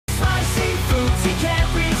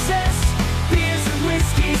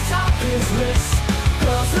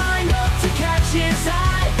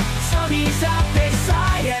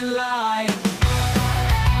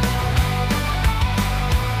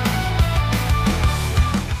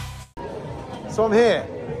So I'm here.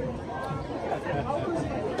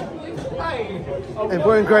 And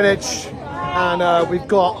we're in Greenwich, and we've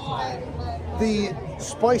got the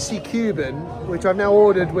Spicy Cuban, which I've now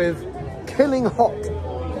ordered with killing hot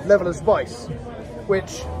level of spice,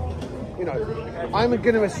 which, you know, I'm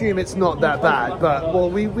going to assume it's not that bad, but well,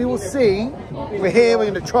 we will see. We're here, we're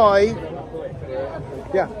going to try.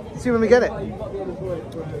 Yeah, see when we get it.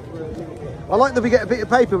 I like that we get a bit of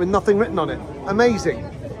paper with nothing written on it. Amazing.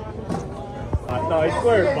 Nice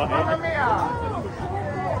work, buddy.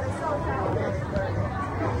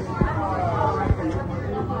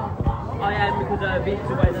 I am because beats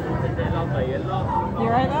away doesn't sit there longer. You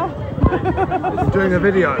right there? I'm doing a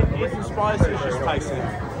video. It's the spice, it's just tasting.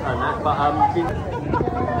 And that, but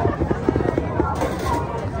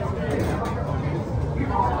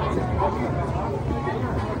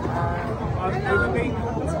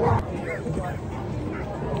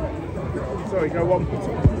Sorry, go one.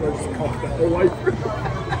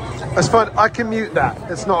 That's fine. I can mute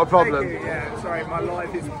that. It's not a problem. Yeah, sorry, my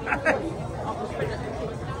life is bad.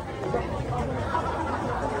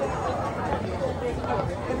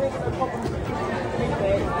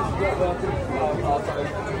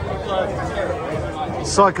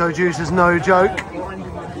 Psycho juice is no joke.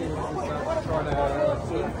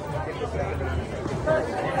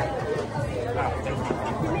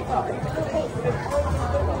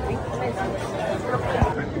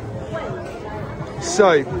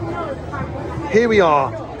 So, here we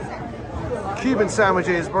are. Cuban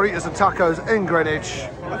sandwiches, burritos and tacos in Greenwich.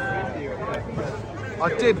 I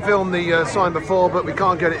did film the sign before, but we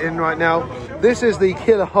can't get it in right now. This is the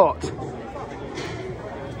killer hot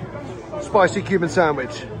Spicy Cuban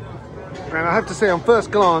sandwich. And I have to say, on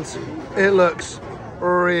first glance, it looks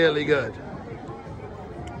really good.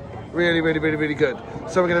 Really, really, really, really good.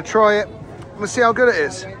 So we're gonna try it. Let's see how good it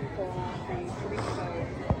is.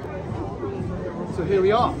 So here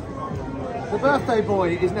we are. The birthday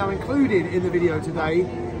boy is now included in the video today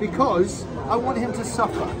because I want him to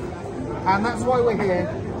suffer. And that's why we're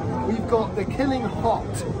here. We've got the killing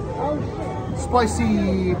hot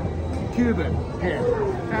Spicy Cuban here.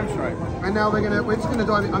 Damn straight. And now we're just gonna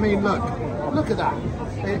dive in. I mean, look at that.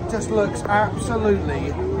 It just looks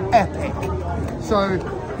absolutely epic. So,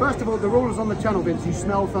 first of all, the rule is on the channel, Vince, you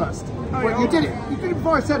smell first. Oh, Well, you did it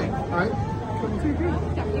before I said it, right?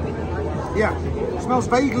 Yeah, it smells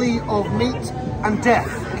vaguely of meat and death.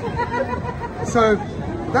 So,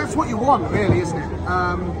 that's what you want, really, isn't it?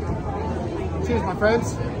 Cheers, my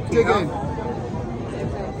friends. Dig in.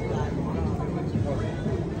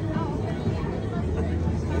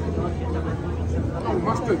 Oh,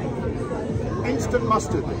 mustard. Instant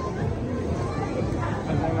mustard.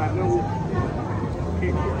 And then that little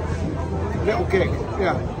kick. Little kick.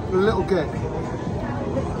 Yeah, a little kick.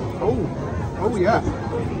 Oh yeah.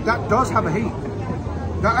 That does have a heat.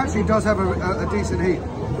 That actually does have a decent heat.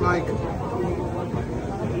 Like,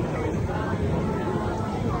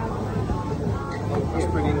 that's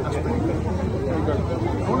pretty good. There you go.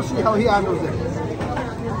 I want to see how he handles it.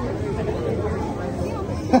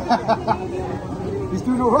 He's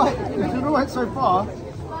doing all right. He's doing all right so far.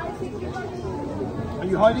 Are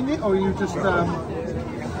you hiding it, or are you just? I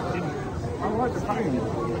like the pain.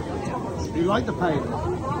 You like the pain?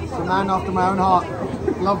 It's a man after my own heart.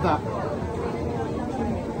 Love that.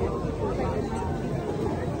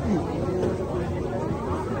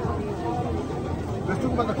 Let's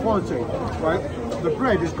talk about the quality, right? The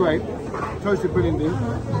bread is great, toasted brilliantly.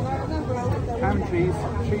 Ham cheese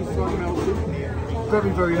slightly melted.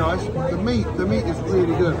 Very, very nice. The meat is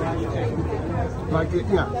really good. Like it,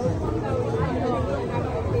 yeah.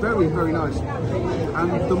 Very, very nice.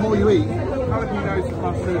 And the more you eat, Jalapenos,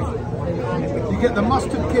 mustard. you get the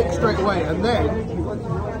mustard kick straight away, and then,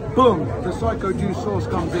 boom, the Psycho Juice sauce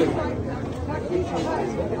comes in.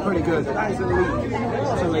 Pretty good. That is elite.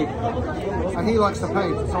 That's elite. And he likes the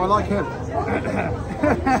pain, so I like him.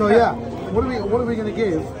 So yeah, what are we going to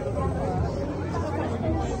give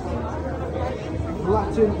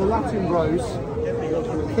the Latin Bros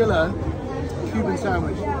killer Cuban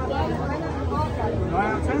sandwich? 9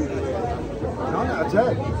 out of 10? 9 out of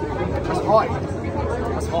 10. That's high.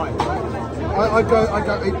 That's high. I go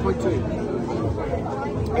 8.2.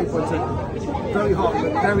 8.2. Very hot,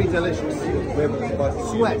 very delicious.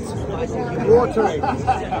 Sweat, watering.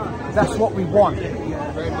 That's what we want.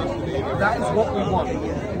 That is what we want.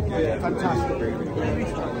 Fantastic.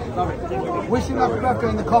 Love it. Wish you happy birthday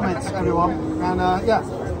in the comments, everyone. And yeah,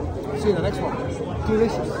 see you in the next one.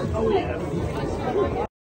 Delicious.